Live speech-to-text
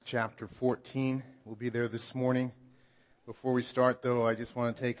chapter 14. We'll be there this morning. Before we start, though, I just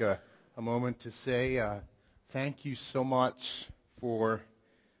want to take a moment to say thank you so much for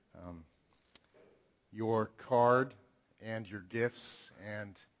your card and your gifts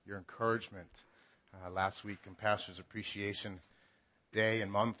and your encouragement. Last week in Pastor's Appreciation Day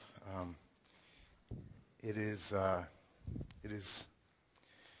and month, it is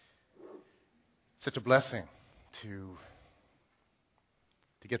such a blessing to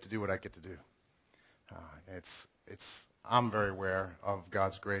get to do what I get to do. I'm very aware of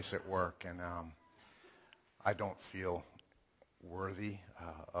God's grace at work, and I don't feel worthy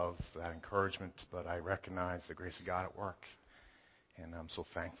of that encouragement, but I recognize the grace of God at work, and I'm so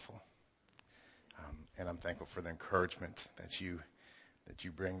thankful. And I'm thankful for the encouragement that you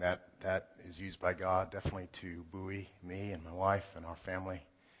bring. That is used by God definitely to buoy me and my wife and our family,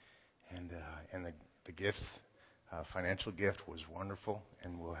 and the gift. Financial gift was wonderful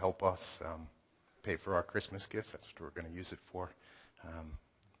and will help us pay for our Christmas gifts. That's what we're going to use it for.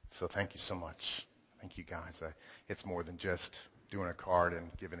 So thank you so much. Thank you, guys. It's more than just doing a card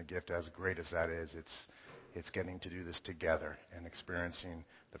and giving a gift. As great as that is, it's getting to do this together and experiencing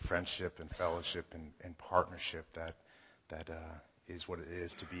the friendship and fellowship and partnership that is what it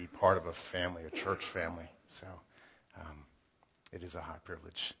is to be part of a family, a church family. So it is a high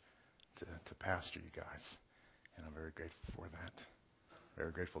privilege to pastor you guys. And I'm very grateful for that.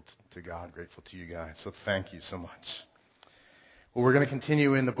 Very grateful to God, grateful to you guys. So thank you so much. Well, we're going to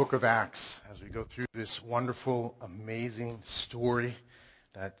continue in the book of Acts as we go through this wonderful, amazing story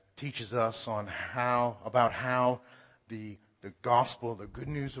that teaches us about how the gospel, the good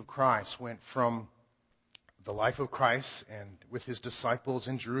news of Christ, went from the life of Christ and with his disciples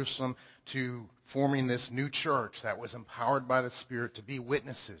in Jerusalem to forming this new church that was empowered by the Spirit to be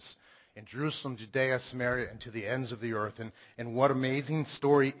witnesses in Jerusalem, Judea, Samaria, and to the ends of the earth. And what amazing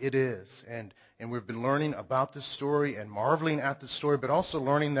story it is. And we've been learning about this story and marveling at this story, but also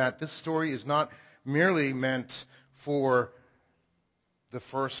learning that this story is not merely meant for the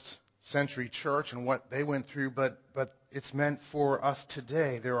first century church and what they went through, but it's meant for us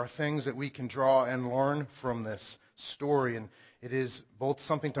today. There are things that we can draw and learn from this story. And it is both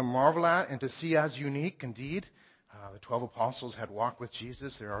something to marvel at and to see as unique indeed. The 12 apostles had walked with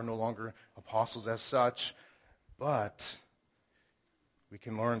Jesus. There are no longer apostles as such, but we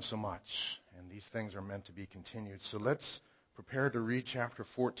can learn so much, and these things are meant to be continued. So let's prepare to read chapter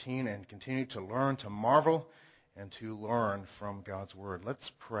 14 and continue to learn, to marvel, and to learn from God's Word.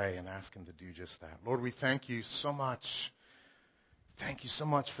 Let's pray and ask Him to do just that. Lord, we thank you so much. Thank you so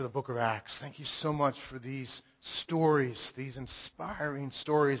much for the book of Acts. Thank you so much for these stories, these inspiring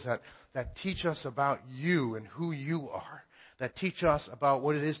stories that teach us about you and who you are, that teach us about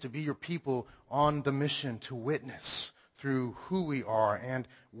what it is to be your people on the mission to witness through who we are and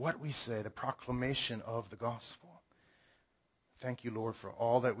what we say, the proclamation of the gospel. Thank you, Lord, for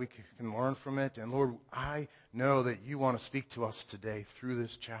all that we can learn from it. And Lord, I know that you want to speak to us today through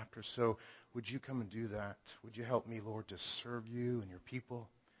this chapter, so would you come and do that? Would you help me, Lord, to serve you and your people?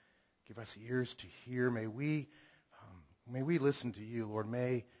 Give us ears to hear. May we listen to you, Lord.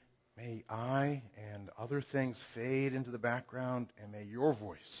 May I and other things fade into the background, and may your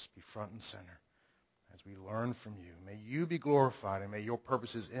voice be front and center as we learn from you. May you be glorified, and may your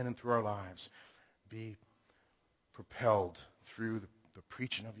purposes in and through our lives be propelled through the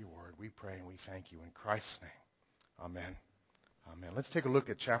preaching of your word. We pray and we thank you in Christ's name. Amen. Amen. Let's take a look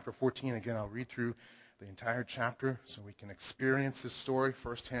at chapter 14. Again, I'll read through the entire chapter so we can experience this story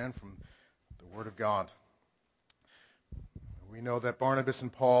firsthand from the Word of God. We know that Barnabas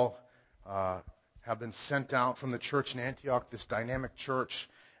and Paul have been sent out from the church in Antioch, this dynamic church.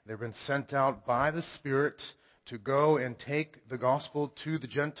 They've been sent out by the Spirit to go and take the gospel to the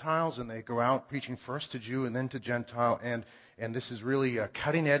Gentiles, and they go out preaching first to Jew and then to Gentile. And this is really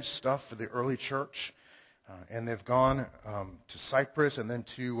cutting-edge stuff for the early church. And they've gone to Cyprus and then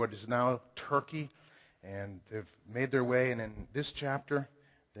to what is now Turkey. And they've made their way. And in this chapter,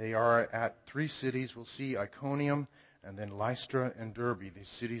 they are at 3 cities. We'll see Iconium and then Lystra and Derbe, these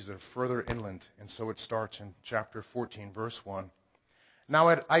cities that are further inland. And so it starts in chapter 14, verse 1. Now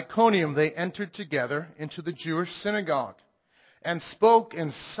at Iconium they entered together into the Jewish synagogue and spoke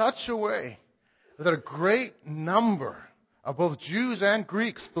in such a way that a great number of both Jews and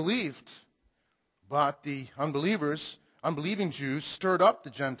Greeks believed. But the unbelieving Jews stirred up the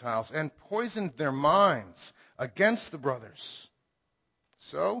Gentiles and poisoned their minds against the brothers.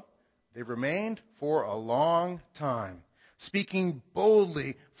 So they remained for a long time, speaking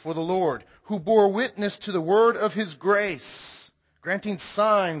boldly for the Lord, who bore witness to the word of his grace, granting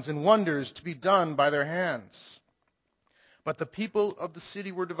signs and wonders to be done by their hands. But the people of the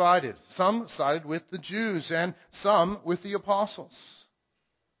city were divided. Some sided with the Jews and some with the apostles.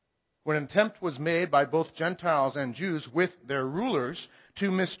 When an attempt was made by both Gentiles and Jews with their rulers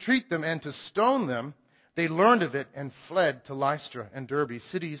to mistreat them and to stone them, they learned of it and fled to Lystra and Derbe,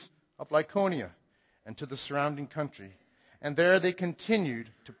 cities of Lycaonia, and to the surrounding country. And there they continued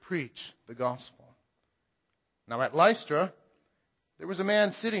to preach the gospel. Now at Lystra, there was a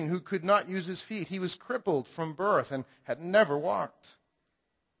man sitting who could not use his feet. He was crippled from birth and had never walked.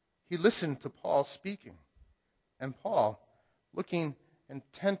 He listened to Paul speaking, and Paul, looking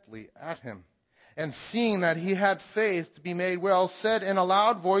intently at him, and seeing that he had faith to be made well, said in a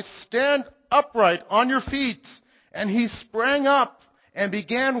loud voice, "Stand upright on your feet." And he sprang up and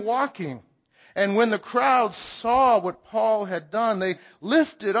began walking. And when the crowd saw what Paul had done, they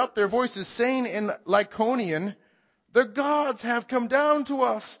lifted up their voices, saying in Lycaonian, "The gods have come down to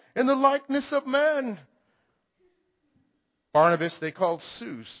us in the likeness of men." Barnabas they called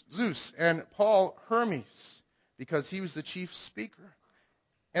Zeus, and Paul Hermes, because he was the chief speaker.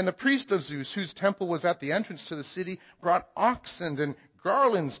 And the priest of Zeus, whose temple was at the entrance to the city, brought oxen and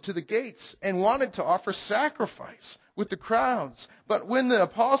garlands to the gates and wanted to offer sacrifice with the crowds. But when the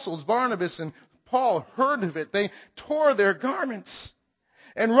apostles Barnabas and Paul heard of it, they tore their garments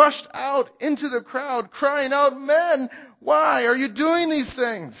and rushed out into the crowd, crying out, "Men, why are you doing these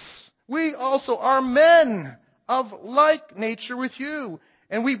things? We also are men of like nature with you,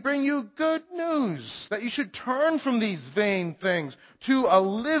 and we bring you good news that you should turn from these vain things to a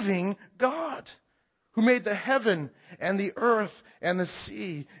living God, who made the heaven and the earth and the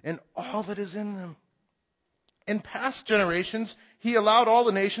sea and all that is in them. In past generations, he allowed all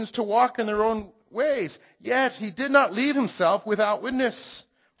the nations to walk in their own ways, yet he did not leave himself without witness.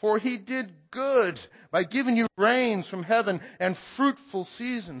 For he did good by giving you rains from heaven and fruitful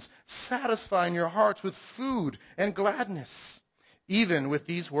seasons, satisfying your hearts with food and gladness." Even with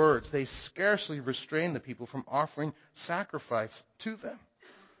these words, they scarcely restrained the people from offering sacrifice to them.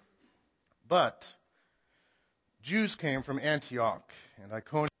 But Jews came from Antioch and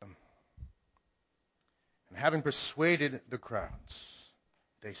Iconium, and having persuaded the crowds,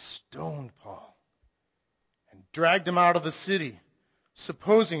 they stoned Paul and dragged him out of the city,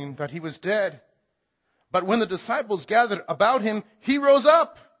 supposing that he was dead. But when the disciples gathered about him, he rose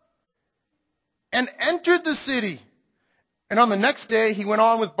up and entered the city. And on the next day, he went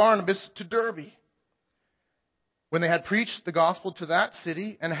on with Barnabas to Derbe. When they had preached the gospel to that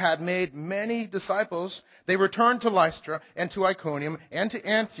city and had made many disciples, they returned to Lystra and to Iconium and to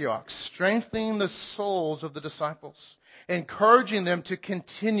Antioch, strengthening the souls of the disciples, encouraging them to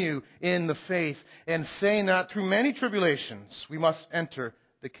continue in the faith, and saying that through many tribulations we must enter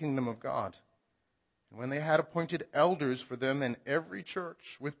the kingdom of God. And when they had appointed elders for them in every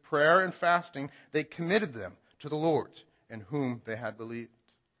church, with prayer and fasting, they committed them to the Lord, in whom they had believed.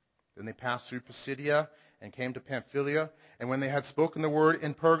 Then they passed through Pisidia and came to Pamphylia. And when they had spoken the word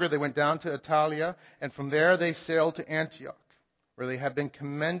in Perga, they went down to Italia. And from there they sailed to Antioch, where they had been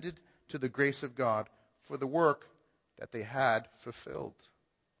commended to the grace of God for the work that they had fulfilled.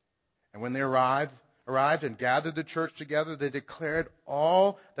 And when they arrived and gathered the church together, they declared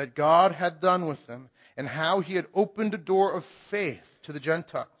all that God had done with them and how he had opened a door of faith to the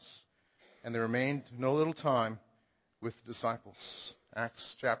Gentiles. And they remained no little time with the disciples.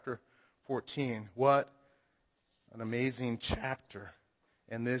 Acts chapter 14. What an amazing chapter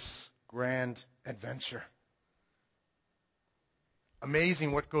in this grand adventure.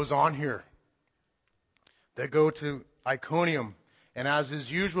 Amazing what goes on here. They go to Iconium, and as is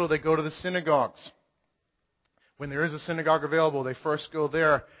usual, they go to the synagogues. When there is a synagogue available, they first go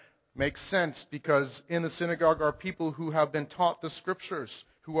there. Makes sense, because in the synagogue are people who have been taught the Scriptures,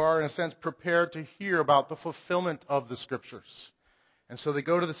 who are, in a sense, prepared to hear about the fulfillment of the Scriptures. And so they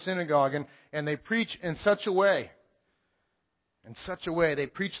go to the synagogue and they preach in such a way. They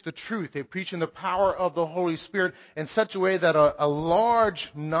preach the truth. They preach in the power of the Holy Spirit in such a way that a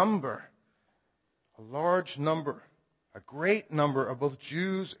large number, a great number of both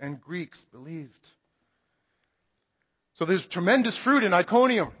Jews and Greeks believed. So there's tremendous fruit in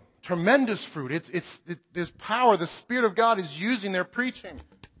Iconium. Tremendous fruit. There's power. The Spirit of God is using their preaching.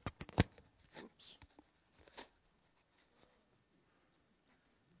 Oops.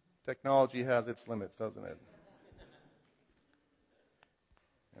 Technology has its limits, doesn't it?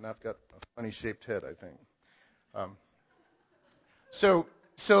 And I've got a funny shaped head, I think. So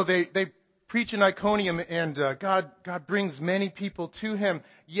they preach in Iconium, and God brings many people to Him.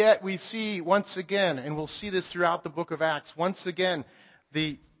 Yet we see once again, and we'll see this throughout the book of Acts, once again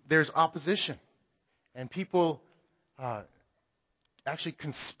there's opposition, and people actually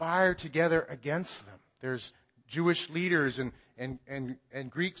conspire together against them. There's Jewish leaders and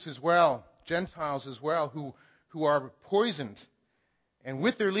Greeks as well, Gentiles as well, who are poisoned. And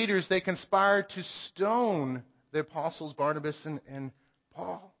with their leaders, they conspire to stone the apostles Barnabas and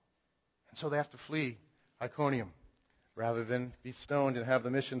Paul. And so they have to flee Iconium rather than be stoned and have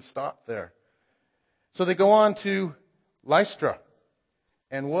the mission stop there. So they go on to Lystra.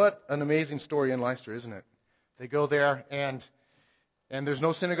 And what an amazing story in Lystra, isn't it? They go there and there's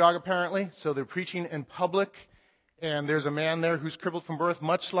no synagogue apparently, so they're preaching in public. And there's a man there who's crippled from birth,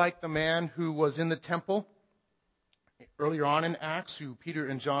 much like the man who was in the temple earlier on in Acts, who Peter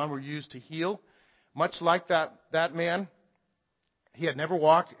and John were used to heal. Much like that man, he had never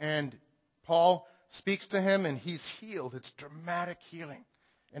walked, and Paul speaks to him, and he's healed. It's dramatic healing.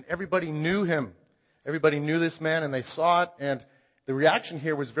 And everybody knew him. Everybody knew this man, and they saw it. And the reaction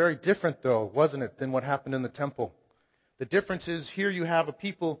here was very different, though, wasn't it, than what happened in the temple? The difference is here you have a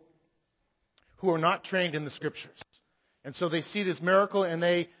people who are not trained in the Scriptures. And so they see this miracle, and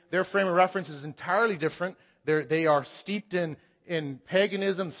their frame of reference is entirely different. They are steeped in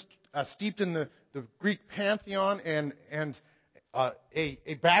paganism, steeped in the Greek pantheon, and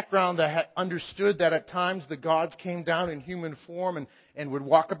a background that understood that at times the gods came down in human form and would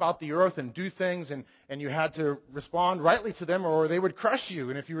walk about the earth and do things, and you had to respond rightly to them or they would crush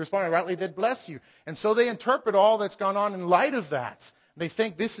you. And if you responded rightly, they'd bless you. And so they interpret all that's gone on in light of that. They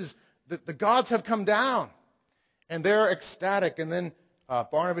think this is the gods have come down, and they're ecstatic. And then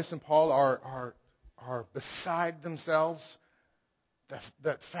Barnabas and Paul are beside themselves.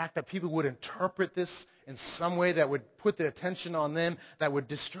 The fact that people would interpret this in some way that would put the attention on them, that would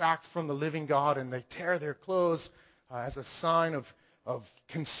distract from the living God, and they tear their clothes as a sign of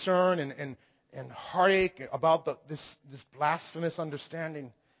concern and heartache about this blasphemous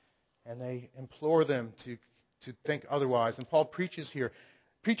understanding. And they implore them to think otherwise. And Paul preaches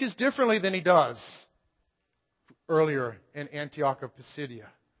differently than he does earlier in Antioch of Pisidia.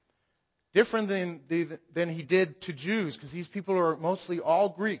 Different than he did to Jews, because these people are mostly all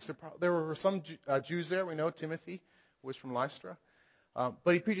Greeks. There were some Jews there. We know Timothy was from Lystra.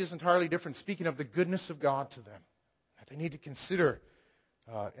 But he preaches entirely different, speaking of the goodness of God to them. That they need to consider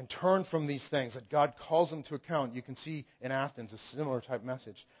and turn from these things, that God calls them to account. You can see in Athens a similar type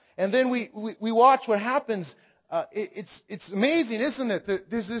message. And then we watch what happens. It's amazing, isn't it?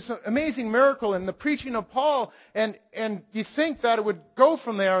 There's this amazing miracle in the preaching of Paul, and you think that it would go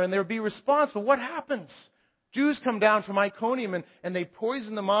from there and there would be response, but what happens? Jews come down from Iconium and they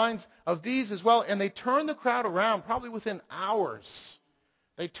poison the minds of these as well, and they turn the crowd around probably within hours.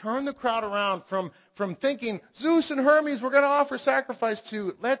 They turn the crowd around from thinking, Zeus and Hermes we're going to offer sacrifice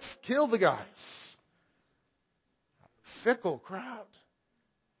to, let's kill the guys. Fickle crowd.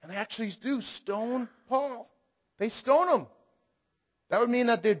 And they actually do stone Paul. They stone him. That would mean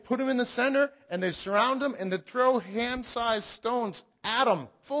that they'd put him in the center and they'd surround him and they'd throw hand-sized stones at him,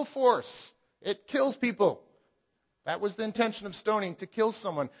 full force. It kills people. That was the intention of stoning, to kill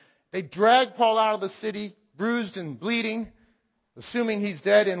someone. They drag Paul out of the city, bruised and bleeding, assuming he's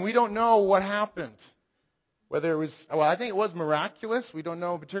dead, and we don't know what happened. Whether it was, I think it was miraculous. We don't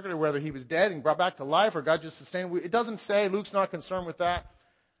know particularly whether he was dead and brought back to life or God just sustained. It doesn't say. Luke's not concerned with that.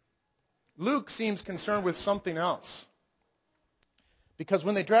 Luke seems concerned with something else. Because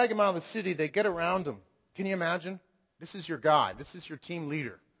when they drag him out of the city, they get around him. Can you imagine? This is your guy. This is your team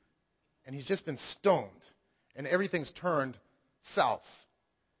leader. And he's just been stoned. And everything's turned south.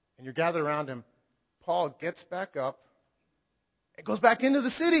 And you're gathered around him. Paul gets back up and goes back into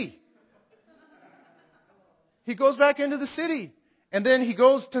the city. He goes back into the city. And then he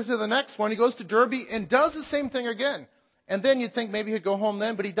goes to the next one. He goes to Derbe and does the same thing again. And then you'd think maybe he'd go home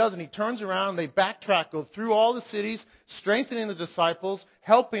then, but he doesn't. He turns around, they backtrack, go through all the cities, strengthening the disciples,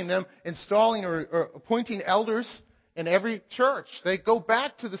 helping them, installing or appointing elders in every church. They go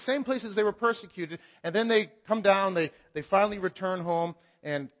back to the same places they were persecuted, and then they come down, they finally return home,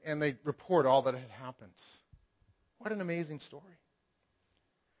 and they report all that had happened. What an amazing story.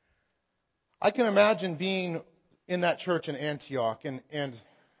 I can imagine being in that church in Antioch and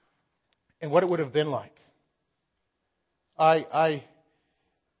what it would have been like. I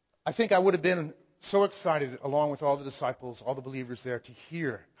think I would have been so excited, along with all the disciples, all the believers there, to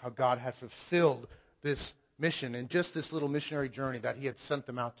hear how God had fulfilled this mission and just this little missionary journey that He had sent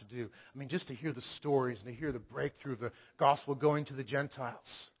them out to do. I mean, just to hear the stories and to hear the breakthrough of the gospel going to the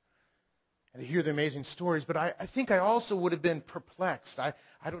Gentiles and to hear the amazing stories. But I think I also would have been perplexed. I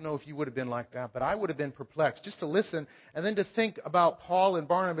don't know if you would have been like that, but I would have been perplexed just to listen and then to think about Paul and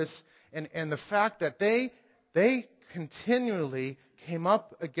Barnabas and the fact that they continually came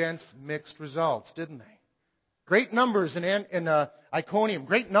up against mixed results, didn't they? Great numbers in Iconium.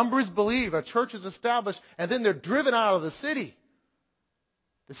 Great numbers believe. A church is established, and then they're driven out of the city.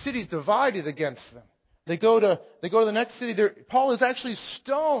 The city's divided against them. They go to the next city. Paul is actually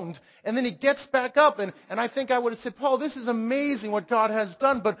stoned, and then he gets back up. And I think I would have said, Paul, this is amazing what God has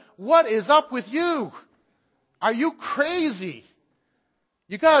done, but what is up with you? Are you crazy?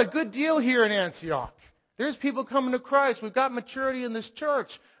 You got a good deal here in Antioch. There's people coming to Christ. We've got maturity in this church.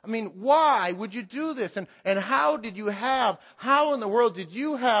 I mean, why would you do this? And how in the world did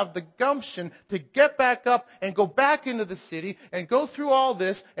you have the gumption to get back up and go back into the city and go through all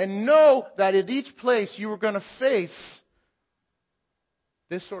this and know that at each place you were going to face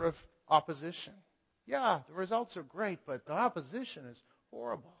this sort of opposition? Yeah, the results are great, but the opposition is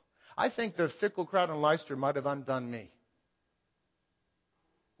horrible. I think the fickle crowd in Lystra might have undone me.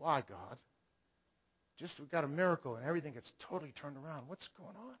 Why, God? We've got a miracle and everything gets totally turned around. What's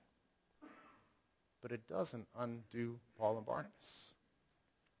going on? But it doesn't undo Paul and Barnabas.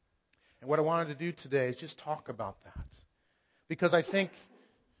 And what I wanted to do today is just talk about that. Because I think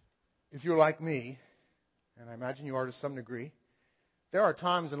if you're like me, and I imagine you are to some degree, there are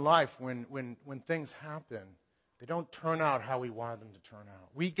times in life when things happen, they don't turn out how we wanted them to turn out.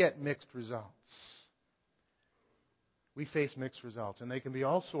 We get mixed results. We face mixed results, and they can be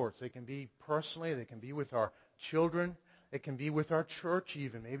all sorts. They can be personally, they can be with our children, it can be with our church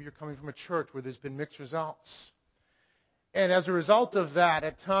even. Maybe you're coming from a church where there's been mixed results. And as a result of that,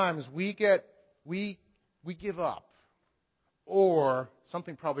 at times we give up. Or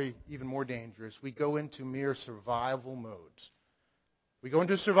something probably even more dangerous, we go into mere survival mode. We go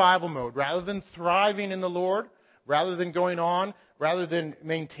into survival mode. Rather than thriving in the Lord, rather than going on, rather than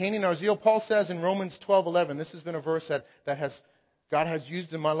maintaining our zeal. Paul says in Romans 12:11, this has been a verse that God has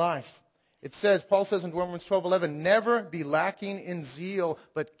used in my life. Paul says in Romans 12:11, never be lacking in zeal,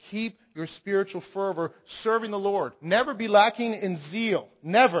 but keep your spiritual fervor serving the Lord. Never be lacking in zeal.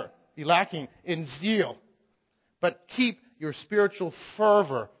 Never be lacking in zeal. But keep your spiritual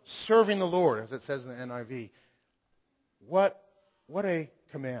fervor serving the Lord, as it says in the NIV. What a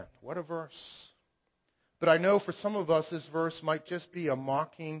command. What a verse. But I know for some of us, this verse might just be a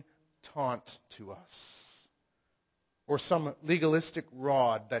mocking taunt to us. Or some legalistic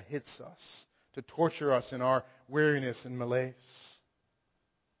rod that hits us to torture us in our weariness and malaise.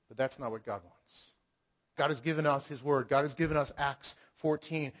 But that's not what God wants. God has given us His Word. God has given us Acts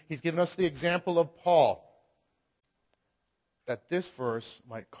 14. He's given us the example of Paul. That this verse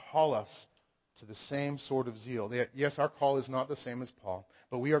might call us to the same sort of zeal. Yes, our call is not the same as Paul,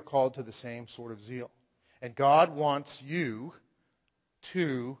 but we are called to the same sort of zeal. And God wants you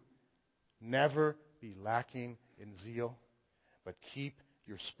to never be lacking in zeal, but keep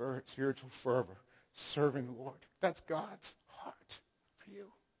your spiritual fervor serving the Lord. That's God's heart for you.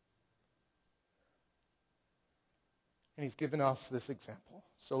 And He's given us this example.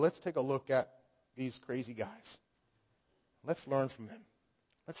 So let's take a look at these crazy guys. Let's learn from them.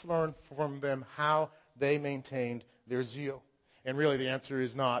 Let's learn from them how they maintained their zeal. And really the answer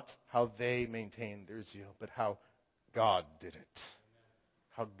is not how they maintained their zeal, but how God did it.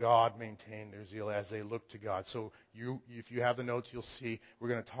 How God maintained their zeal as they looked to God. So if you have the notes, you'll see we're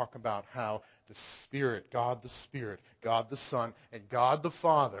going to talk about how the Spirit, God the Son, and God the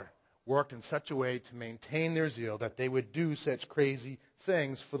Father worked in such a way to maintain their zeal that they would do such crazy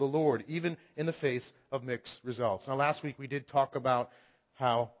things for the Lord, even in the face of mixed results. Now, last week we did talk about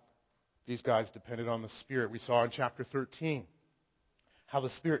how these guys depended on the Spirit. We saw in chapter 13 how the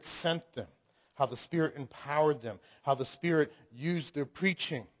Spirit sent them, how the Spirit empowered them, how the Spirit used their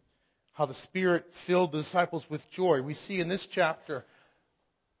preaching, how the Spirit filled the disciples with joy. We see in this chapter,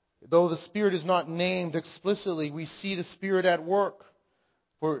 though the Spirit is not named explicitly, we see the Spirit at work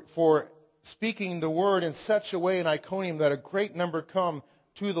for speaking the word in such a way in Iconium that a great number come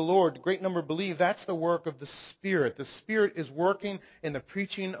to the Lord, a great number believe. That's the work of the Spirit. The Spirit is working in the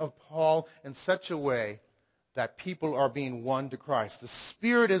preaching of Paul in such a way that people are being won to Christ. The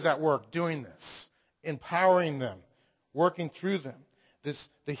Spirit is at work doing this, empowering them, working through them.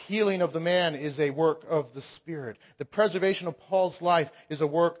 The healing of the man is a work of the Spirit. The preservation of Paul's life is a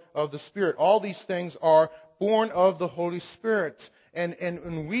work of the Spirit. All these things are born of the Holy Spirit.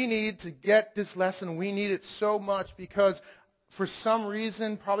 And we need to get this lesson. We need it so much because for some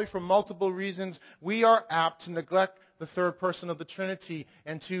reason, probably for multiple reasons, we are apt to neglect the third person of the Trinity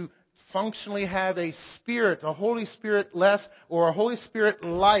and to functionally have a spirit, a Holy Spirit less or a Holy Spirit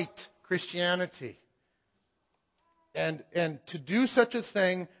light Christianity. And to do such a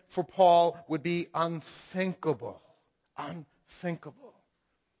thing for Paul would be unthinkable. Unthinkable.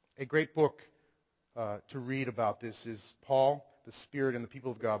 A great book to read about this is Paul, the Spirit and the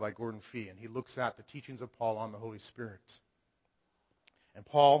People of God by Gordon Fee. And he looks at the teachings of Paul on the Holy Spirit. And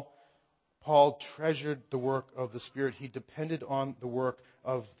Paul treasured the work of the Spirit. He depended on the work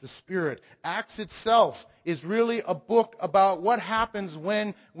of the Spirit. Acts itself is really a book about what happens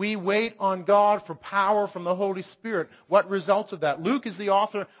when we wait on God for power from the Holy Spirit. What results of that? Luke is the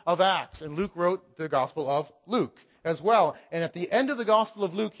author of Acts, and Luke wrote the Gospel of Luke as well. And at the end of the Gospel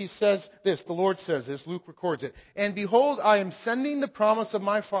of Luke, he says this, the Lord says this, Luke records it. And behold, I am sending the promise of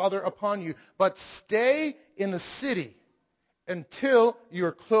my Father upon you, but stay in the city until you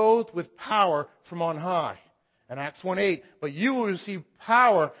are clothed with power from on high. And Acts 1:8, but you will receive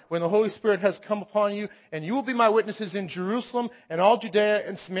power when the Holy Spirit has come upon you, and you will be my witnesses in Jerusalem and all Judea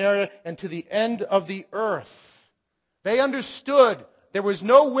and Samaria and to the end of the earth. They understood there was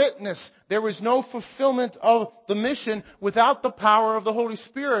no witness, there was no fulfillment of the mission without the power of the Holy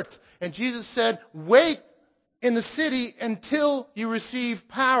Spirit. And Jesus said, wait in the city until you receive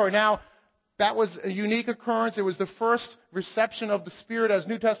power. Now, that was a unique occurrence. It was the first reception of the Spirit as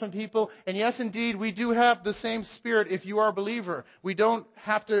New Testament people. And yes, indeed, we do have the same Spirit if you are a believer. We don't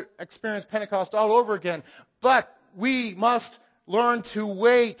have to experience Pentecost all over again. But we must learn to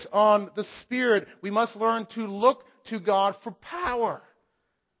wait on the Spirit. We must learn to look to God for power.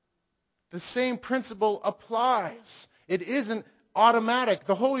 The same principle applies. It isn't automatic.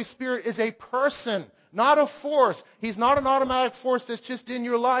 The Holy Spirit is a person, not a force. He's not an automatic force that's just in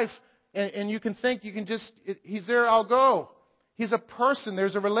your life. And you can think, he's there, I'll go. He's a person.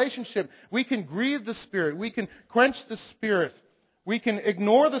 There's a relationship. We can grieve the Spirit. We can quench the Spirit. We can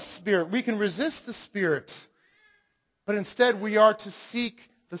ignore the Spirit. We can resist the Spirit. But instead, we are to seek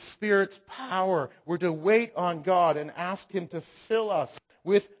the Spirit's power. We're to wait on God and ask Him to fill us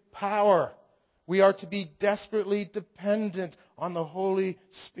with power. We are to be desperately dependent on the Holy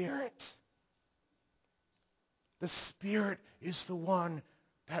Spirit. The Spirit is the one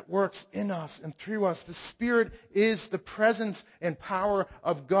that works in us and through us. The Spirit is the presence and power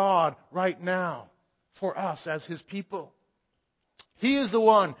of God right now for us as His people. He is the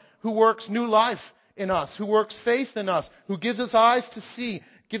one who works new life in us, who works faith in us, who gives us eyes to see,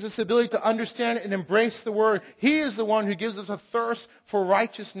 gives us the ability to understand and embrace the Word. He is the one who gives us a thirst for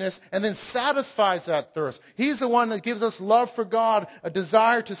righteousness and then satisfies that thirst. He's the one that gives us love for God, a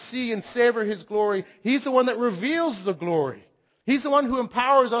desire to see and savor His glory. He's the one that reveals the glory. He's the one who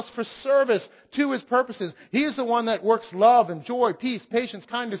empowers us for service to His purposes. He is the one that works love and joy, peace, patience,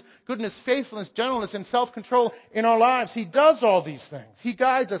 kindness, goodness, faithfulness, gentleness, and self-control in our lives. He does all these things. He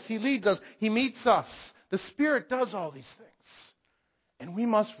guides us. He leads us. He meets us. The Spirit does all these things. And we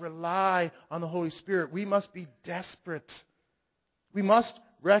must rely on the Holy Spirit. We must be desperate. We must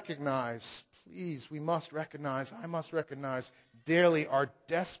recognize, I must recognize daily our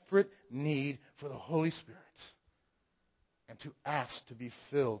desperate need for the Holy Spirit. And to ask to be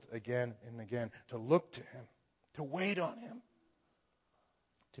filled again and again, to look to Him, to wait on Him,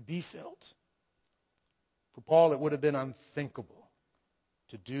 to be filled. For Paul, it would have been unthinkable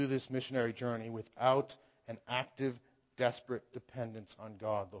to do this missionary journey without an active, desperate dependence on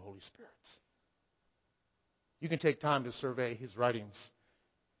God, the Holy Spirit. You can take time to survey his writings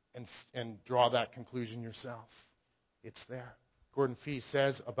and draw that conclusion yourself. It's there. Gordon Fee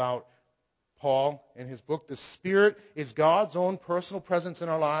says about Paul in his book, the Spirit is God's own personal presence in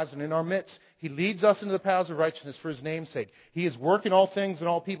our lives and in our midst. He leads us into the paths of righteousness for His name's sake. He is working all things in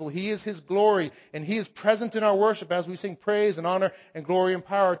all people. He is His glory, and He is present in our worship as we sing praise and honor and glory and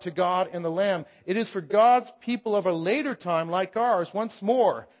power to God and the Lamb. It is for God's people of a later time like ours, once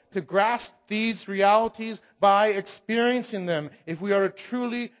more, to grasp these realities by experiencing them if we are to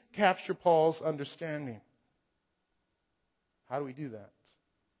truly capture Paul's understanding. How do we do that?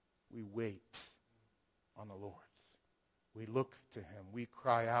 We wait on the Lord. We look to Him. We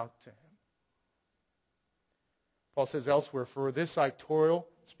cry out to Him. Paul says elsewhere, for this I toil,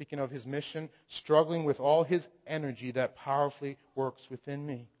 speaking of his mission, struggling with all his energy that powerfully works within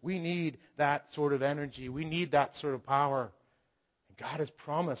me. We need that sort of energy. We need that sort of power. And God has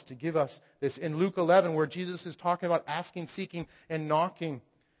promised to give us this. In Luke 11, where Jesus is talking about asking, seeking, and knocking,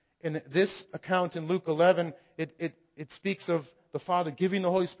 in this account in Luke 11, it speaks of the Father giving the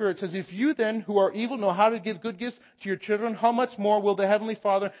Holy Spirit. It says, if you then, who are evil, know how to give good gifts to your children, how much more will the Heavenly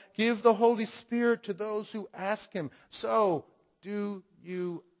Father give the Holy Spirit to those who ask Him? So, do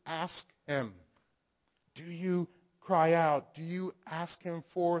you ask Him? Do you cry out? Do you ask Him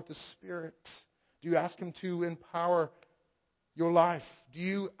for the Spirit? Do you ask Him to empower your life? Do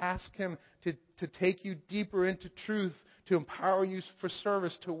you ask Him to take you deeper into truth, to empower you for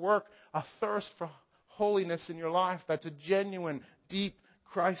service, to work a thirst for holiness in your life that's a genuine, deep,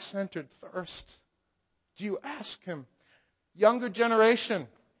 Christ-centered thirst? Do you ask Him? Younger generation,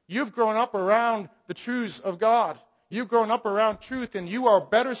 you've grown up around the truths of God. You've grown up around truth and you are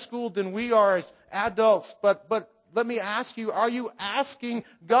better schooled than we are as adults. But let me ask you, are you asking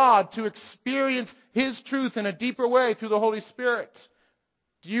God to experience His truth in a deeper way through the Holy Spirit?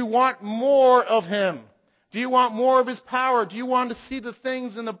 Do you want more of Him? Do you want more of His power? Do you want to see the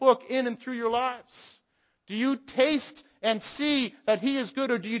things in the book in and through your lives? Do you taste and see that He is good,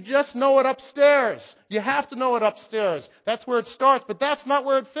 or do you just know it upstairs? You have to know it upstairs. That's where it starts, but that's not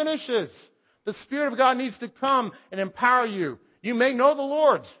where it finishes. The Spirit of God needs to come and empower you. You may know the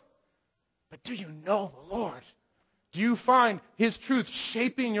Lord, but do you know the Lord? Do you find His truth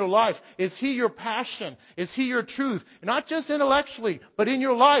shaping your life? Is He your passion? Is He your truth? Not just intellectually, but in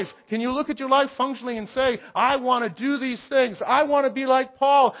your life. Can you look at your life functionally and say, I want to do these things. I want to be like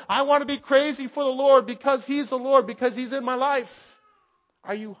Paul. I want to be crazy for the Lord because He's the Lord, because He's in my life.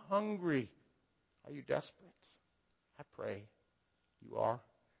 Are you hungry? Are you desperate? I pray you are.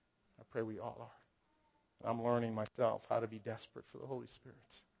 I pray we all are. I'm learning myself how to be desperate for the Holy Spirit.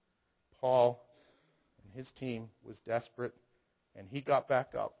 Paul and his team was desperate, and he got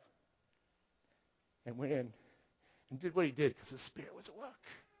back up and went in and did what he did because the Spirit was at work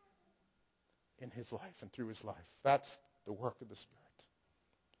in his life and through his life. That's the work of the Spirit.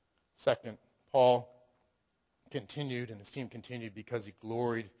 Second, Paul continued and his team continued because he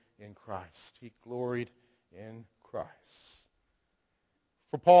gloried in Christ. He gloried in Christ.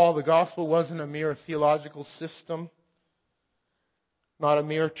 For Paul, the gospel wasn't a mere theological system, not a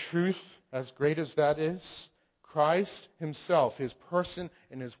mere truth, as great as that is. Christ Himself, His person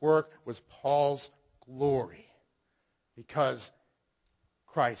and His work was Paul's glory, because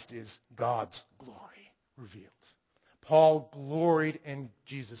Christ is God's glory revealed. Paul gloried in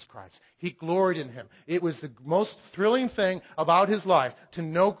Jesus Christ. He gloried in Him. It was the most thrilling thing about his life to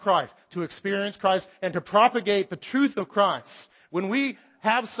know Christ, to experience Christ, and to propagate the truth of Christ. When we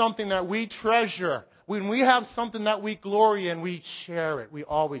have something that we treasure, when we have something that we glory in, we share it. We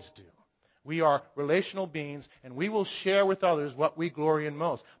always do. We are relational beings, and we will share with others what we glory in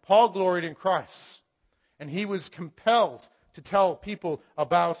most. Paul gloried in Christ, and he was compelled to tell people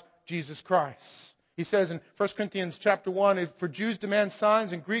about Jesus Christ. He says in 1 Corinthians chapter 1, for Jews demand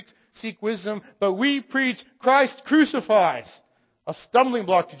signs and Greeks seek wisdom, but we preach Christ crucified, a stumbling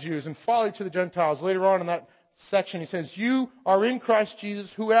block to Jews and folly to the Gentiles. Later on in that section, he says, you are in Christ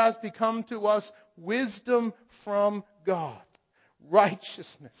Jesus, who has become to us wisdom from God,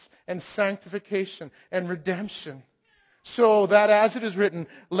 righteousness and sanctification and redemption. So that as it is written,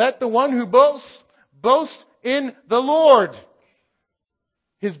 let the one who boasts, boast in the Lord.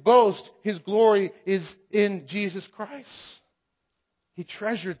 His boast, his glory is in Jesus Christ. He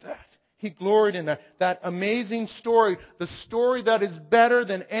treasured that. He gloried in that. That amazing story, the story that is better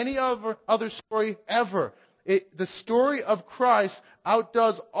than any other story ever. The story of Christ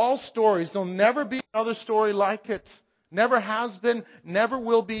outdoes all stories. There'll never be another story like it. Never has been, never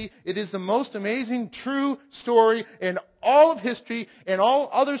will be. It is the most amazing, true story in all of history, and all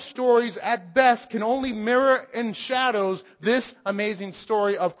other stories at best can only mirror in shadows this amazing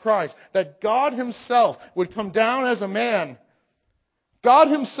story of Christ. That God Himself would come down as a man. God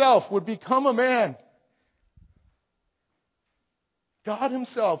Himself would become a man. God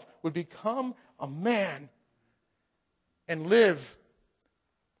Himself would become a man and live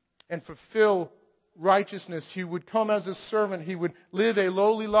and fulfill righteousness. He would come as a servant. He would live a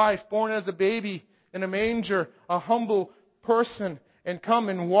lowly life, born as a baby in a manger, a humble person, and come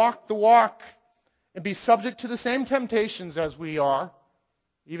and walk the walk and be subject to the same temptations as we are,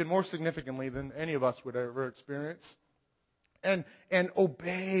 even more significantly than any of us would ever experience, and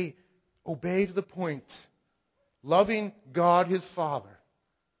obey to the point, loving God His Father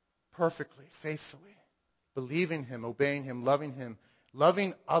perfectly, faithfully, believing Him, obeying Him,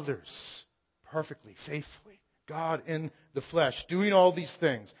 loving others perfectly, faithfully. God in the flesh, doing all these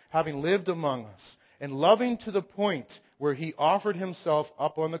things, having lived among us, and loving to the point where He offered Himself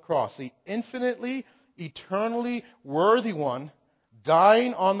up on the cross. The infinitely, eternally worthy one,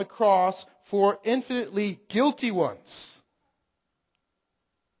 dying on the cross for infinitely guilty ones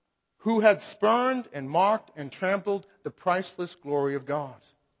who had spurned and mocked and trampled the priceless glory of God.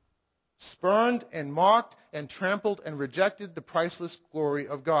 Spurned and mocked and trampled and rejected the priceless glory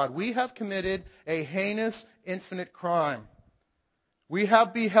of God. We have committed a heinous, infinite crime. We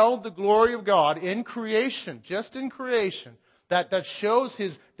have beheld the glory of God in creation, just in creation, that shows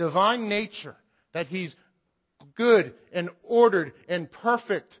His divine nature, that He's good and ordered and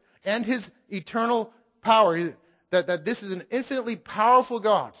perfect, and His eternal power, that this is an infinitely powerful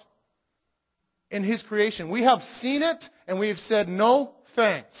God in His creation. We have seen it and we have said, no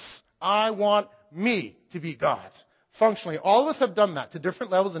thanks. I want me to be God. Functionally, all of us have done that to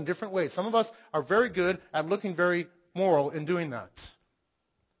different levels in different ways. Some of us are very good at looking very moral in doing that.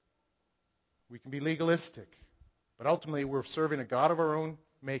 We can be legalistic, but ultimately we're serving a God of our own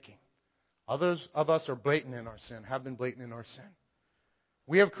making. Others of us are blatant in our sin, have been blatant in our sin.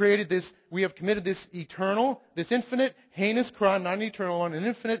 We have committed this eternal, this infinite, heinous crime, not an eternal one, an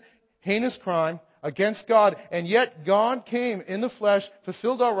infinite, heinous crime against God. And yet God came in the flesh,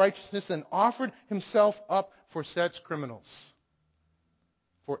 fulfilled our righteousness, and offered himself up for such criminals.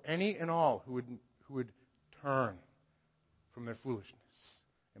 For any and all who would turn from their foolishness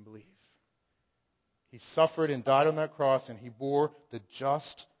and believe. He suffered and died on that cross, and he bore the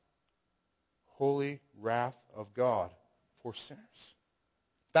just, holy wrath of God for sinners.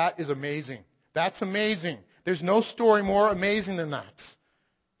 That is amazing. That's amazing. There's no story more amazing than that.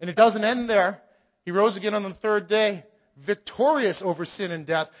 And it doesn't end there. He rose again on the third day, victorious over sin and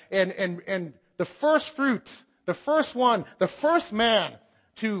death. And the first fruit, the first one, the first man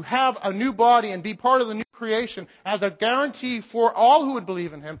to have a new body and be part of the new creation as a guarantee for all who would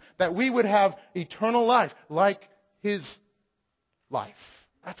believe in him that we would have eternal life like his life.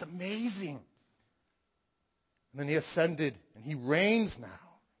 That's amazing. And then he ascended and he reigns now.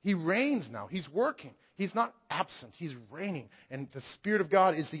 He reigns now. He's working. He's not absent. He's reigning. And the Spirit of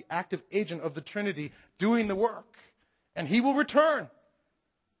God is the active agent of the Trinity doing the work. And he will return.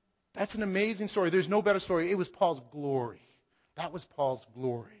 That's an amazing story. There's no better story. It was Paul's glory. That was Paul's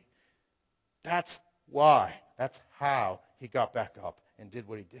glory. That's why. That's how he got back up and did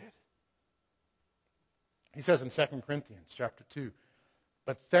what he did. He says in 2 Corinthians chapter 2,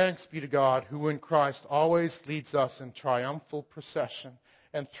 "But thanks be to God who in Christ always leads us in triumphal procession,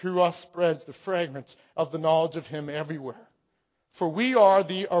 and through us spreads the fragrance of the knowledge of him everywhere. For we are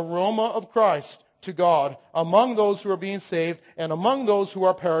the aroma of Christ to God among those who are being saved and among those who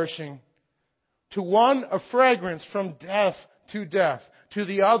are perishing. To one a fragrance from death to death, to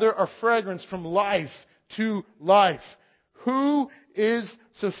the other a fragrance from life to life. Who is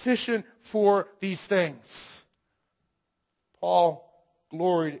sufficient for these things?" Paul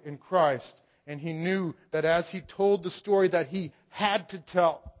gloried in Christ, and he knew that as he told the story that he had to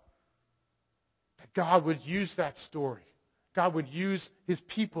tell, that God would use that story. God would use his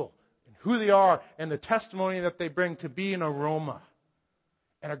people and who they are and the testimony that they bring to be an aroma,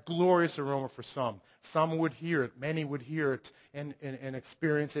 and a glorious aroma for some. Some would hear it, many would hear it and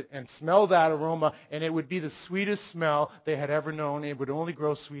experience it and smell that aroma, and it would be the sweetest smell they had ever known. It would only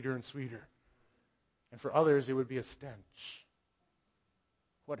grow sweeter and sweeter. And for others, it would be a stench.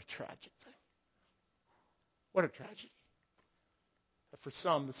 What a tragic thing. What a tragedy. But for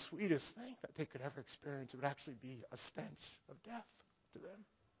some, the sweetest thing that they could ever experience would actually be a stench of death to them.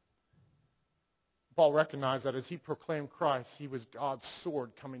 Paul recognized that as he proclaimed Christ, he was God's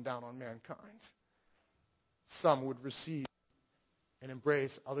sword coming down on mankind. Some would receive and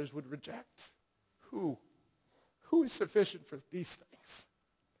embrace, others would reject. Who is sufficient for these things?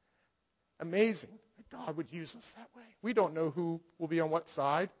 Amazing that God would use us that way. We don't know who will be on what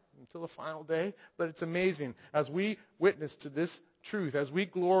side until the final day, but it's amazing as we witness to this truth, as we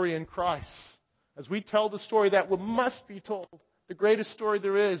glory in Christ, as we tell the story that must be told, the greatest story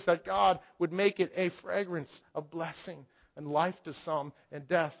there is, that God would make it a fragrance of blessing and life to some and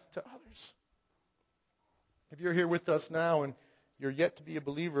death to others. If you're here with us now and you're yet to be a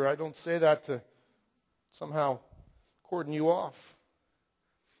believer, I don't say that to somehow cordon you off.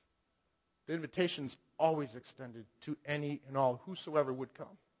 The invitation's always extended to any and all, whosoever would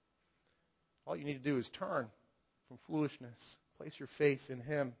come. All you need to do is turn from foolishness, place your faith in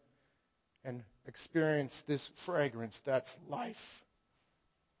him, and experience this fragrance that's life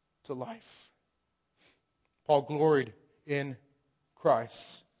to life. Paul gloried in Christ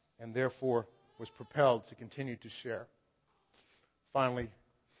and therefore was propelled to continue to share. Finally,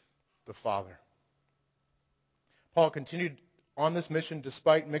 the Father. Paul continued on this mission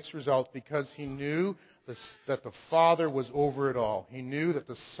despite mixed results because he knew that the Father was over it all. He knew that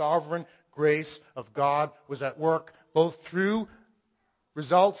the sovereign grace of God was at work both through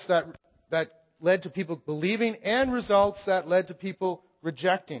results that led to people believing and results that led to people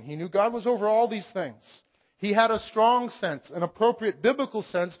rejecting. He knew God was over all these things. He had a strong sense, an appropriate biblical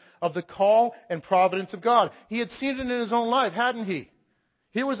sense of the call and providence of God. He had seen it in his own life, hadn't he?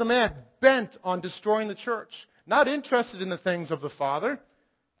 He was a man bent on destroying the church, not interested in the things of the Father,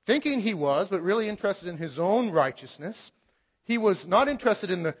 thinking he was, but really interested in his own righteousness. He was not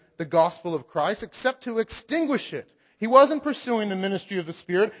interested in the gospel of Christ except to extinguish it. He wasn't pursuing the ministry of the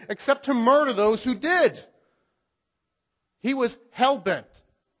Spirit except to murder those who did. He was hell-bent.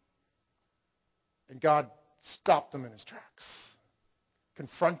 And God stopped him in his tracks,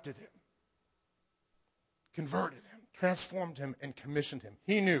 confronted him, converted him, transformed him, and commissioned him.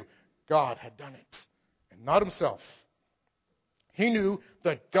 He knew God had done it, and not himself. He knew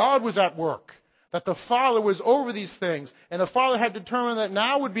that God was at work, that the Father was over these things, and the Father had determined that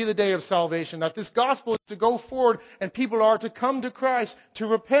now would be the day of salvation, that this gospel is to go forward and people are to come to Christ, to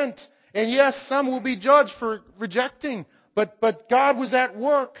repent. And yes, some will be judged for rejecting, but God was at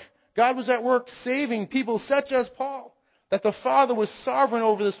work. God was at work saving people such as Paul. That the Father was sovereign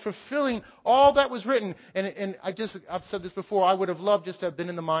over this, fulfilling all that was written. And I've said this before, I would have loved just to have been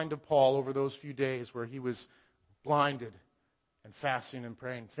in the mind of Paul over those few days where he was blinded and fasting and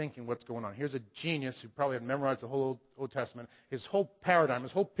praying, thinking what's going on. Here's a genius who probably had memorized the whole Old Testament. His whole paradigm,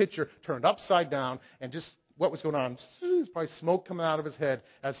 his whole picture turned upside down, and just what was going on, there's probably smoke coming out of his head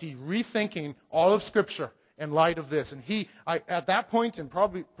as he's rethinking all of Scripture in light of this. And at that point, and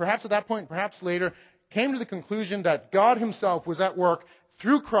perhaps at that point, perhaps later, came to the conclusion that God himself was at work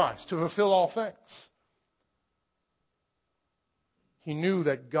through Christ to fulfill all things. He knew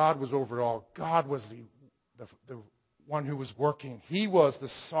that God was over it all. God was the one who was working. He was the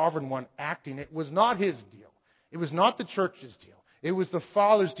sovereign one acting. It was not his deal. It was not the church's deal. It was the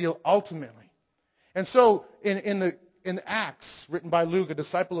Father's deal ultimately. And so in Acts, written by Luke, a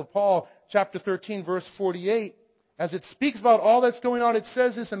disciple of Paul, chapter 13, verse 48, as it speaks about all that's going on, it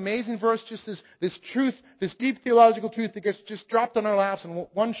says this amazing verse, just this truth, this deep theological truth that gets just dropped on our laps in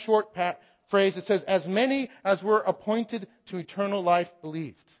one short phrase. It says, as many as were appointed to eternal life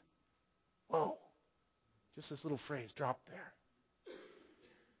believed. Whoa. Just this little phrase dropped there.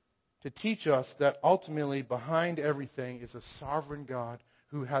 To teach us that ultimately behind everything is a sovereign God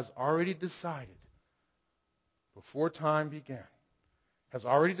who has already decided before time began, has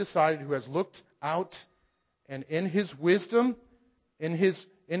already decided, who has looked out and in his wisdom, in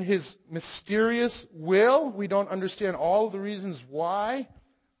his mysterious will, we don't understand all of the reasons why,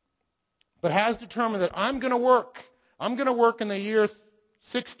 but has determined that I'm going to work. I'm going to work in the year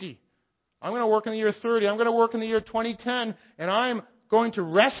 60. I'm going to work in the year 30. I'm going to work in the year 2010, and I'm going to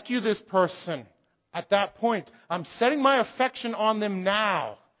rescue this person at that point. I'm setting my affection on them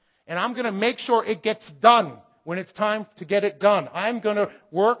now, and I'm going to make sure it gets done when it's time to get it done. I'm going to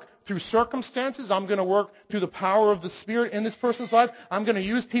work through circumstances. I'm going to work through the power of the Spirit in this person's life. I'm going to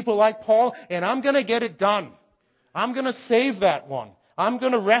use people like Paul, and I'm going to get it done. I'm going to save that one. I'm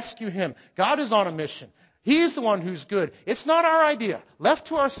going to rescue him. God is on a mission. He's the one who's good. It's not our idea. Left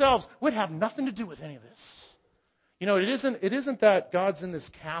to ourselves, we'd have nothing to do with any of this. You know, it isn't that God's in this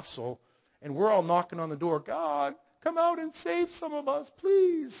castle and we're all knocking on the door. God, come out and save some of us,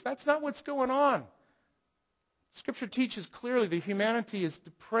 please. That's not what's going on. Scripture teaches clearly that humanity is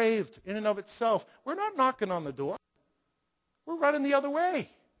depraved in and of itself. We're not knocking on the door. We're running the other way.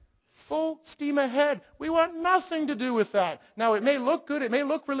 Full steam ahead. We want nothing to do with that. Now, it may look good, it may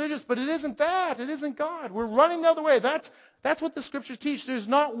look religious, but it isn't that. It isn't God. We're running the other way. That's what the Scriptures teach. There's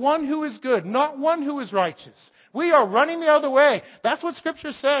not one who is good, not one who is righteous. We are running the other way. That's what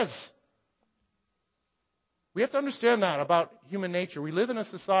Scripture says. We have to understand that about human nature. We live in a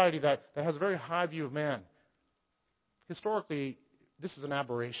society that has a very high view of man. Historically, this is an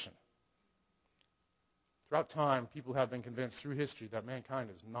aberration. Throughout time, people have been convinced through history that mankind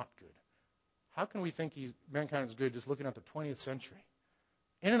is not good. How can we think mankind is good just looking at the 20th century?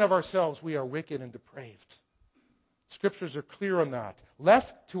 In and of ourselves, we are wicked and depraved. Scriptures are clear on that.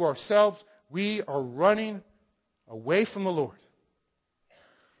 Left to ourselves, we are running away from the Lord.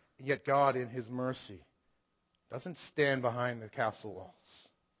 And yet God, in His mercy, doesn't stand behind the castle walls.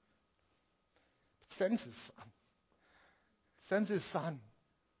 But sends His Son. Sends His Son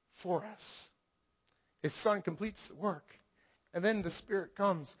for us. His Son completes the work. And then the Spirit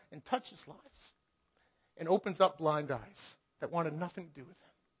comes and touches lives and opens up blind eyes that wanted nothing to do with Him.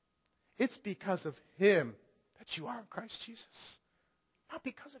 It's because of Him that you are in Christ Jesus, not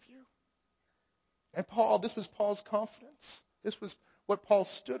because of you. And this was Paul's confidence. This was what Paul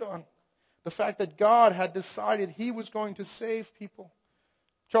stood on. The fact that God had decided He was going to save people.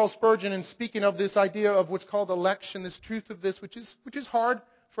 Charles Spurgeon, in speaking of this idea of what's called election, this truth of this, which is hard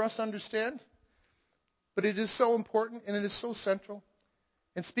for us to understand, but it is so important and it is so central.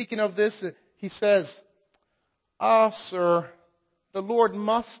 And speaking of this, he says, "Ah, sir, the Lord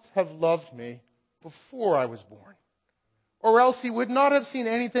must have loved me before I was born, or else He would not have seen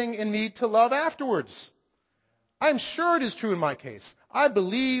anything in me to love afterwards. I am sure it is true in my case. I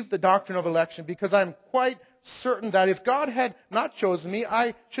believe the doctrine of election because I am quite certain that if God had not chosen me,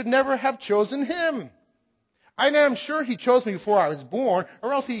 I should never have chosen Him. I am sure He chose me before I was born,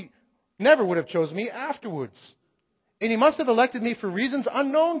 or else He never would have chosen me afterwards. And He must have elected me for reasons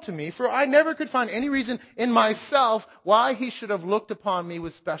unknown to me, for I never could find any reason in myself why He should have looked upon me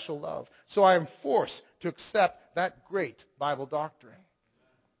with special love. So I am forced to accept that great Bible doctrine."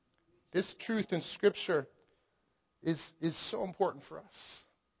 This truth in Scripture is so important for us.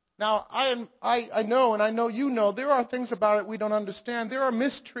 Now, I know, and I know you know, there are things about it we don't understand. There are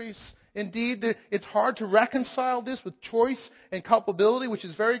mysteries. Indeed, it's hard to reconcile this with choice and culpability, which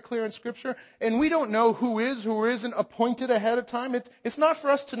is very clear in Scripture. And we don't know who is, who isn't appointed ahead of time. It's not for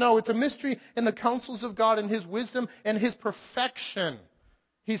us to know. It's a mystery in the counsels of God and His wisdom and His perfection.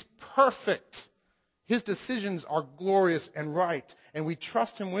 He's perfect. His decisions are glorious and right, and we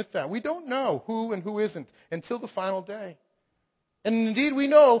trust Him with that. We don't know who and who isn't until the final day. And indeed, we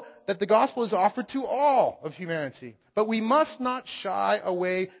know that the gospel is offered to all of humanity. But we must not shy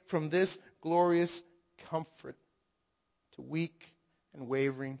away from this glorious comfort to weak and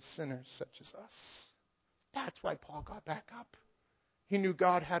wavering sinners such as us. That's why Paul got back up. He knew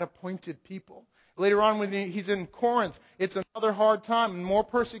God had appointed people. Later on, when he's in Corinth, it's another hard time and more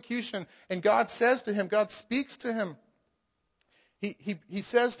persecution. And God says to him, God speaks to him. He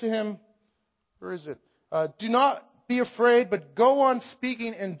says to him, where is it? Do not be afraid, but go on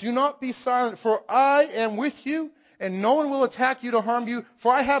speaking and do not be silent, for I am with you, and no one will attack you to harm you,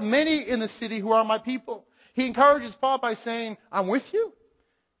 for I have many in the city who are my people. He encourages Paul by saying, I'm with you,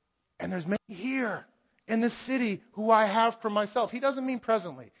 and there's many here in the city who I have for myself. He doesn't mean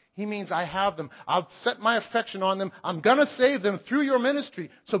presently. He means I have them. I've set my affection on them. I'm going to save them through your ministry.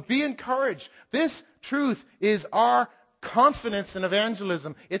 So be encouraged. This truth is our confidence in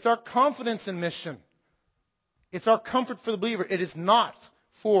evangelism. It's our confidence in mission. It's our comfort for the believer. It is not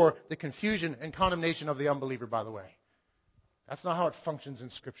for the confusion and condemnation of the unbeliever, by the way. That's not how it functions in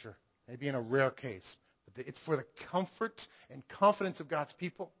Scripture. Maybe in a rare case. But it's for the comfort and confidence of God's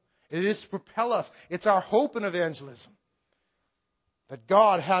people. It is to propel us. It's our hope in evangelism. That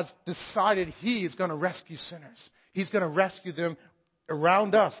God has decided He is going to rescue sinners. He's going to rescue them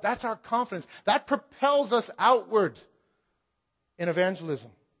around us. That's our confidence. That propels us outward in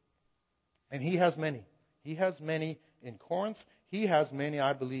evangelism. And He has many. He has many in Corinth. He has many,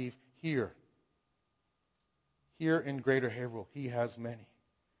 I believe, here. Here in Greater Haverhill, He has many.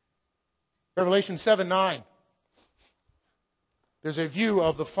 Revelation 7:9. There's a view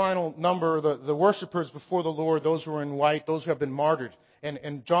of the final number, the worshipers before the Lord, those who are in white, those who have been martyred.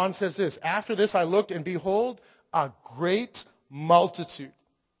 And John says this, after this I looked, and behold, a great multitude.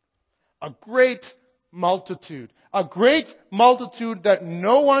 A great multitude. A great multitude that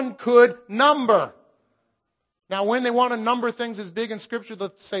no one could number. Now, when they want to number things as big in Scripture,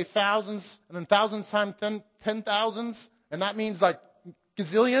 let's say thousands, and then thousands times 10,000s, and that means like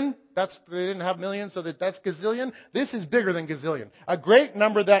gazillion. They didn't have millions, so that's gazillion. This is bigger than gazillion. A great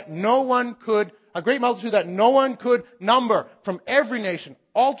multitude that no one could number from every nation,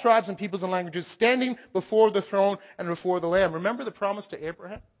 all tribes and peoples and languages, standing before the throne and before the Lamb. Remember the promise to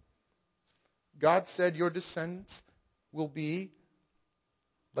Abraham? God said, your descendants will be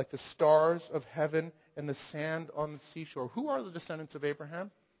like the stars of heaven and the sand on the seashore. Who are the descendants of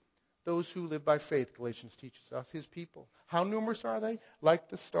Abraham? Those who live by faith, Galatians teaches us, His people. How numerous are they? Like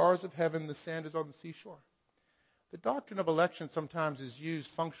the stars of heaven, the sand is on the seashore. The doctrine of election sometimes is used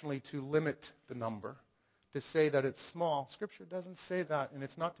functionally to limit the number, to say that it's small. Scripture doesn't say that, and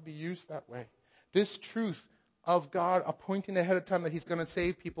it's not to be used that way. This truth of God appointing ahead of time that He's going to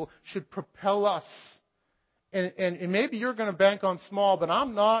save people should propel us. And maybe you're going to bank on small, but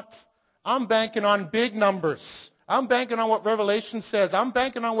I'm not. I'm banking on big numbers. I'm banking on what Revelation says. I'm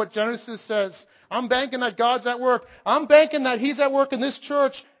banking on what Genesis says. I'm banking that God's at work. I'm banking that He's at work in this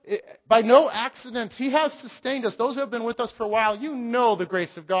church by no accident. He has sustained us. Those who have been with us for a while, you know the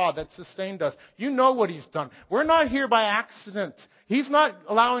grace of God that sustained us. You know what He's done. We're not here by accident. He's not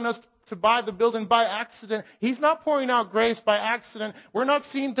allowing us to buy the building by accident. He's not pouring out grace by accident. We're not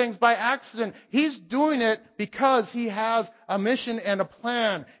seeing things by accident. He's doing it because He has a mission and a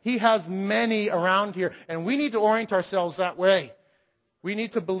plan. He has many around here, and we need to orient ourselves that way. We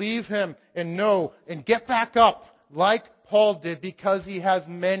need to believe Him and know and get back up like Paul did because he has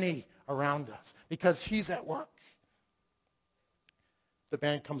many around us, because He's at work. The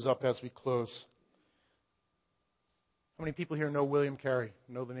band comes up as we close. How many people here know William Carey?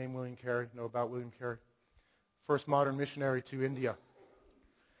 Know the name William Carey? Know about William Carey? First modern missionary to India.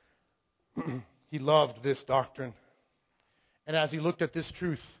 He loved this doctrine. And as he looked at this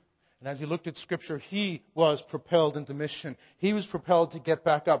truth, and as he looked at Scripture, he was propelled into mission. He was propelled to get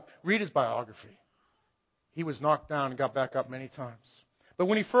back up. Read his biography. He was knocked down and got back up many times. But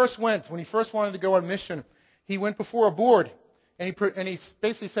when he first wanted to go on mission, he went before a board. And he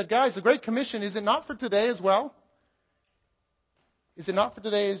basically said, guys, the Great Commission, is it not for today as well? Is it not for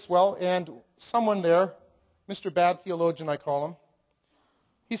today as well? And someone there, Mr. Bad Theologian, I call him,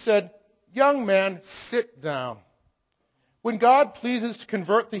 he said, young man, sit down. When God pleases to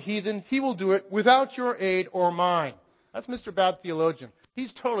convert the heathen, He will do it without your aid or mine. That's Mr. Bad Theologian.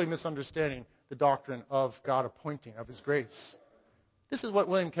 He's totally misunderstanding the doctrine of God appointing, of His grace. This is what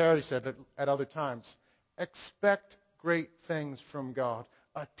William Carey said at other times. Expect great things from God.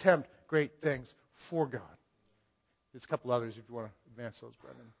 Attempt great things for God. There's a couple others if you want to advance those,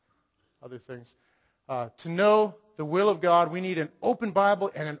 Brendan. Other things. To know the will of God, we need an open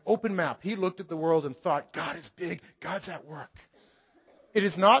Bible and an open map. He looked at the world and thought, God is big. God's at work. It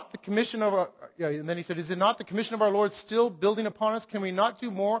is not the commission of our, and then he said, is it not the commission of our Lord still building upon us? Can we not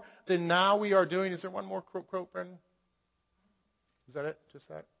do more than now we are doing? Is there one more quote, Brendan? Is that it? Just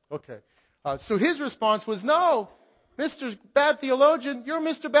that? Okay. So his response was, no, Mr. Bad Theologian, you're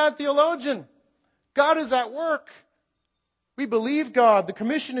Mr. Bad Theologian. God is at work. We believe God. The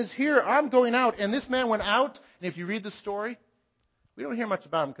commission is here. I'm going out. And this man went out. And if you read the story, we don't hear much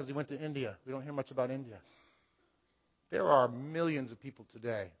about him because he went to India. We don't hear much about India. There are millions of people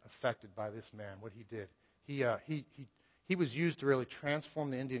today affected by this man, what he did. He was used to really transform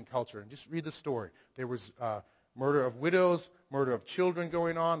the Indian culture. And just read the story. There was murder of widows, murder of children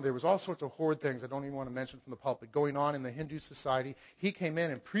going on. There was all sorts of horrid things I don't even want to mention from the pulpit going on in the Hindu society. He came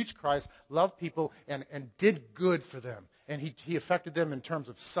in and preached Christ, loved people, and did good for them. And he affected them in terms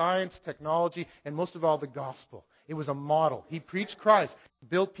of science, technology, and most of all, the gospel. It was a model. He preached Christ,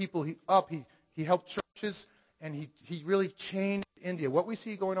 built people up. He helped churches, and he really changed India. What we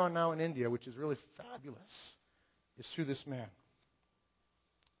see going on now in India, which is really fabulous, is through this man.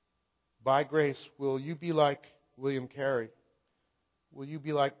 By grace, will you be like William Carey? Will you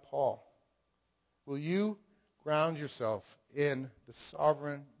be like Paul? Will you ground yourself in the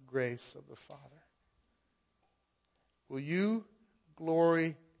sovereign grace of the Father? Will you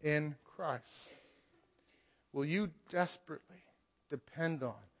glory in Christ? Will you desperately depend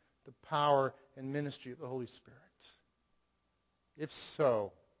on the power and ministry of the Holy Spirit? If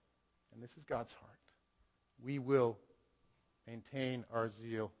so, and this is God's heart, we will maintain our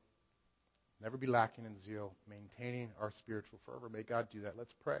zeal. Never be lacking in zeal, maintaining our spiritual fervor. May God do that.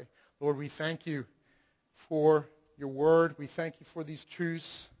 Let's pray. Lord, we thank you for your word. We thank you for these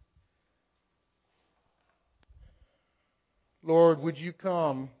truths. Lord, would you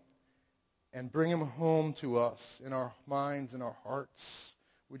come and bring them home to us in our minds and our hearts?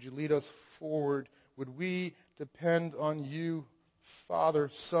 Would you lead us forward? Would we depend on you,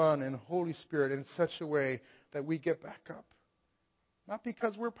 Father, Son, and Holy Spirit in such a way that we get back up? Not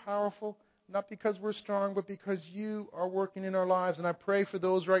because we're powerful, not because we're strong, but because you are working in our lives. And I pray for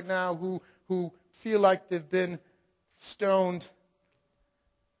those right now who feel like they've been stoned,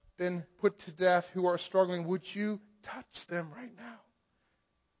 been put to death, who are struggling. Would you touch them right now?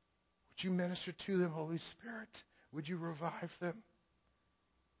 Would you minister to them, Holy Spirit? Would you revive them?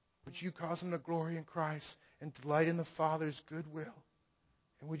 Would you cause them to glory in Christ and delight in the Father's goodwill?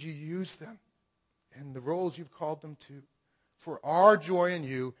 And would you use them in the roles you've called them to? For our joy in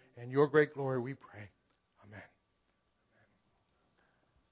you and your great glory, we pray.